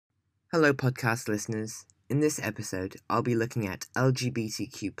Hello podcast listeners. In this episode, I'll be looking at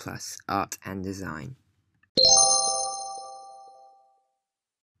LGBTQ art and design.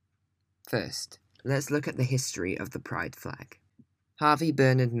 First, let's look at the history of the pride flag. Harvey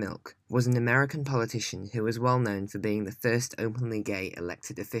Bernard Milk was an American politician who was well known for being the first openly gay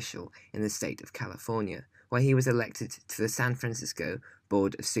elected official in the state of California, where he was elected to the San Francisco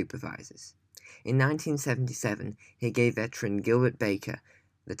Board of Supervisors. In 1977, he gave veteran Gilbert Baker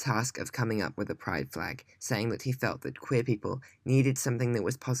the task of coming up with a pride flag, saying that he felt that queer people needed something that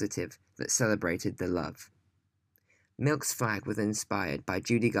was positive, that celebrated their love. Milk's flag was inspired by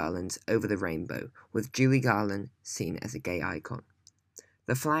Judy Garland's Over the Rainbow, with Judy Garland seen as a gay icon.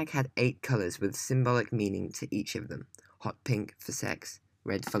 The flag had 8 colors with symbolic meaning to each of them: hot pink for sex,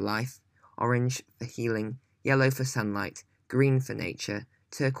 red for life, orange for healing, yellow for sunlight, green for nature,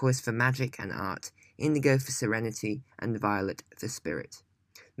 turquoise for magic and art, indigo for serenity, and violet for spirit.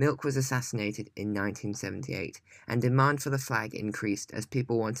 Milk was assassinated in 1978, and demand for the flag increased as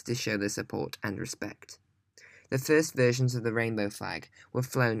people wanted to show their support and respect. The first versions of the rainbow flag were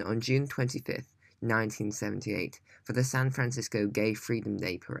flown on June 25, 1978, for the San Francisco Gay Freedom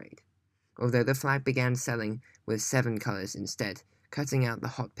Day Parade, although the flag began selling with 7 colors instead, cutting out the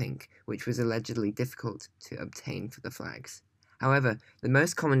hot pink, which was allegedly difficult to obtain for the flags. However, the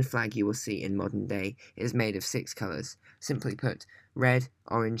most common flag you will see in modern day is made of 6 colors, simply put, red,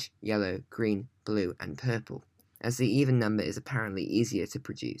 orange, yellow, green, blue, and purple, as the even number is apparently easier to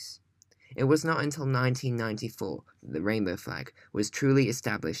produce. It was not until 1994 that the rainbow flag was truly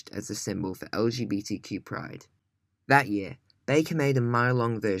established as a symbol for LGBTQ pride. That year, Baker made a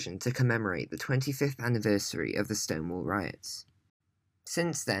mile-long version to commemorate the 25th anniversary of the Stonewall riots.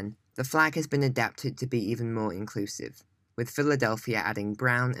 Since then, the flag has been adapted to be even more inclusive, with Philadelphia adding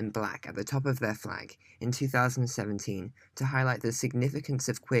brown and black at the top of their flag in 2017 to highlight the significance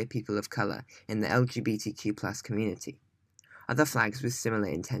of queer people of color in the LGBTQ community. Other flags with similar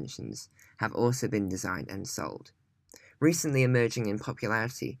intentions have also been designed and sold. Recently emerging in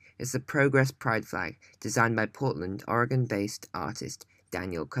popularity is the Progress Pride flag designed by Portland, Oregon-based artist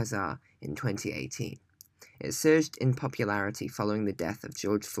Daniel Kazar in 2018. It surged in popularity following the death of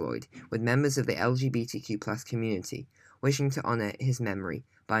George Floyd, with members of the LGBTQ community wishing to honor his memory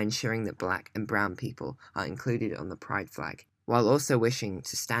by ensuring that black and brown people are included on the pride flag, while also wishing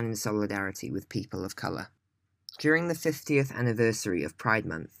to stand in solidarity with people of color. During the 50th anniversary of Pride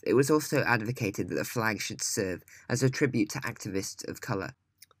Month, it was also advocated that the flag should serve as a tribute to activists of color,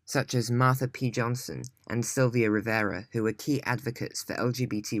 such as Martha P. Johnson and Sylvia Rivera, who were key advocates for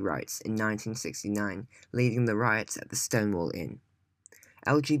LGBT rights in 1969, leading the riots at the Stonewall Inn.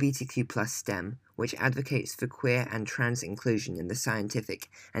 LGBTQ STEM, which advocates for queer and trans inclusion in the scientific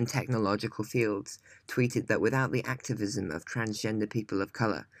and technological fields, tweeted that without the activism of transgender people of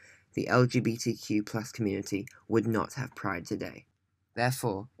color, the LGBTQ community would not have Pride today.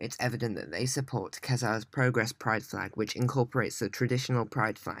 Therefore, it's evident that they support Kazar's Progress Pride flag, which incorporates the traditional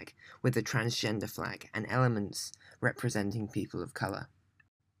Pride flag with the transgender flag and elements representing people of color.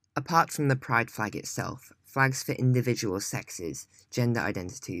 Apart from the Pride flag itself, flags for individual sexes, gender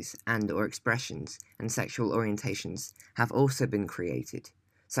identities, and/or expressions, and sexual orientations have also been created,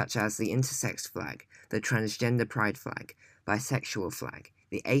 such as the intersex flag, the transgender pride flag, bisexual flag,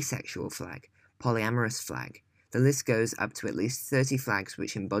 the asexual flag, polyamorous flag. The list goes up to at least 30 flags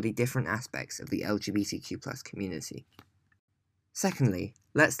which embody different aspects of the LGBTQ community. Secondly,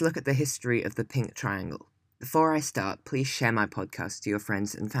 let's look at the history of the pink triangle. Before I start, please share my podcast to your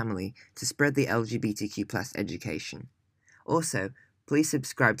friends and family to spread the LGBTQ education. Also, please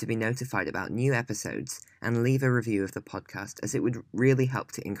subscribe to be notified about new episodes and leave a review of the podcast, as it would really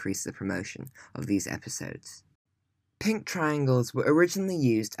help to increase the promotion of these episodes. Pink triangles were originally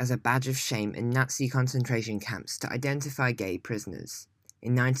used as a badge of shame in Nazi concentration camps to identify gay prisoners.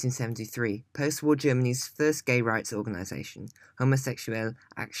 In 1973, post-war Germany's first gay rights organization, Homosexuelle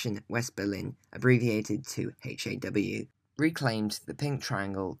Action West Berlin, abbreviated to HAW, reclaimed the pink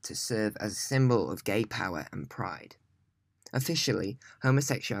triangle to serve as a symbol of gay power and pride. Officially,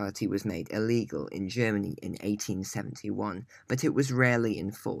 homosexuality was made illegal in Germany in 1871, but it was rarely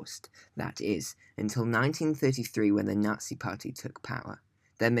enforced, that is, until 1933 when the Nazi Party took power.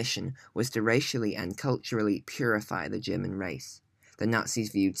 Their mission was to racially and culturally purify the German race. The Nazis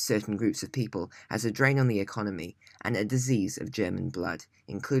viewed certain groups of people as a drain on the economy and a disease of German blood,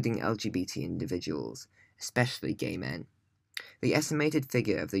 including LGBT individuals, especially gay men. The estimated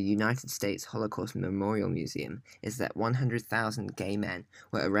figure of the United States Holocaust Memorial Museum is that 100,000 gay men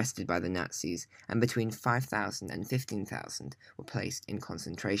were arrested by the Nazis, and between 5,000 and 15,000 were placed in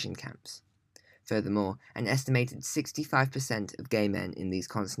concentration camps. Furthermore, an estimated 65% of gay men in these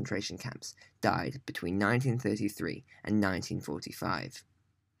concentration camps died between 1933 and 1945.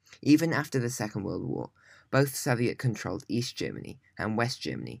 Even after the Second World War, both Soviet-controlled East Germany and West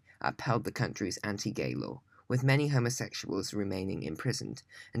Germany upheld the country's anti-gay law, with many homosexuals remaining imprisoned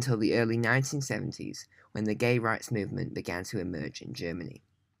until the early 1970s, when the gay rights movement began to emerge in Germany.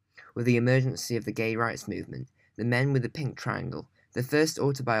 With the emergence of the gay rights movement, The Men with the Pink Triangle, the first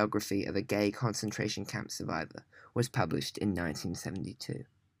autobiography of a gay concentration camp survivor, was published in 1972.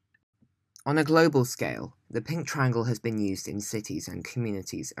 On a global scale, the pink triangle has been used in cities and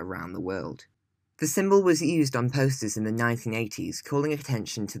communities around the world. The symbol was used on posters in the 1980s, calling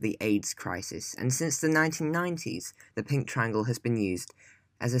attention to the AIDS crisis, and since the 1990s, the pink triangle has been used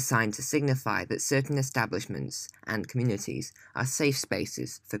as a sign to signify that certain establishments and communities are safe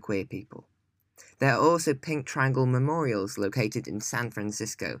spaces for queer people. There are also pink triangle memorials located in San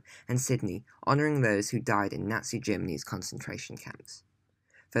Francisco and Sydney, honouring those who died in Nazi Germany's concentration camps.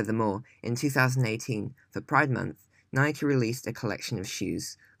 Furthermore, in 2018, for Pride Month, Nike released a collection of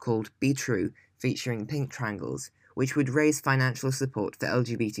shoes called Be True, featuring pink triangles, which would raise financial support for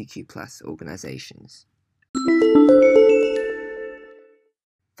LGBTQ+ organisations.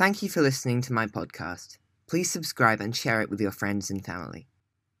 Thank you for listening to my podcast. Please subscribe and share it with your friends and family.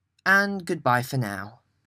 And goodbye for now.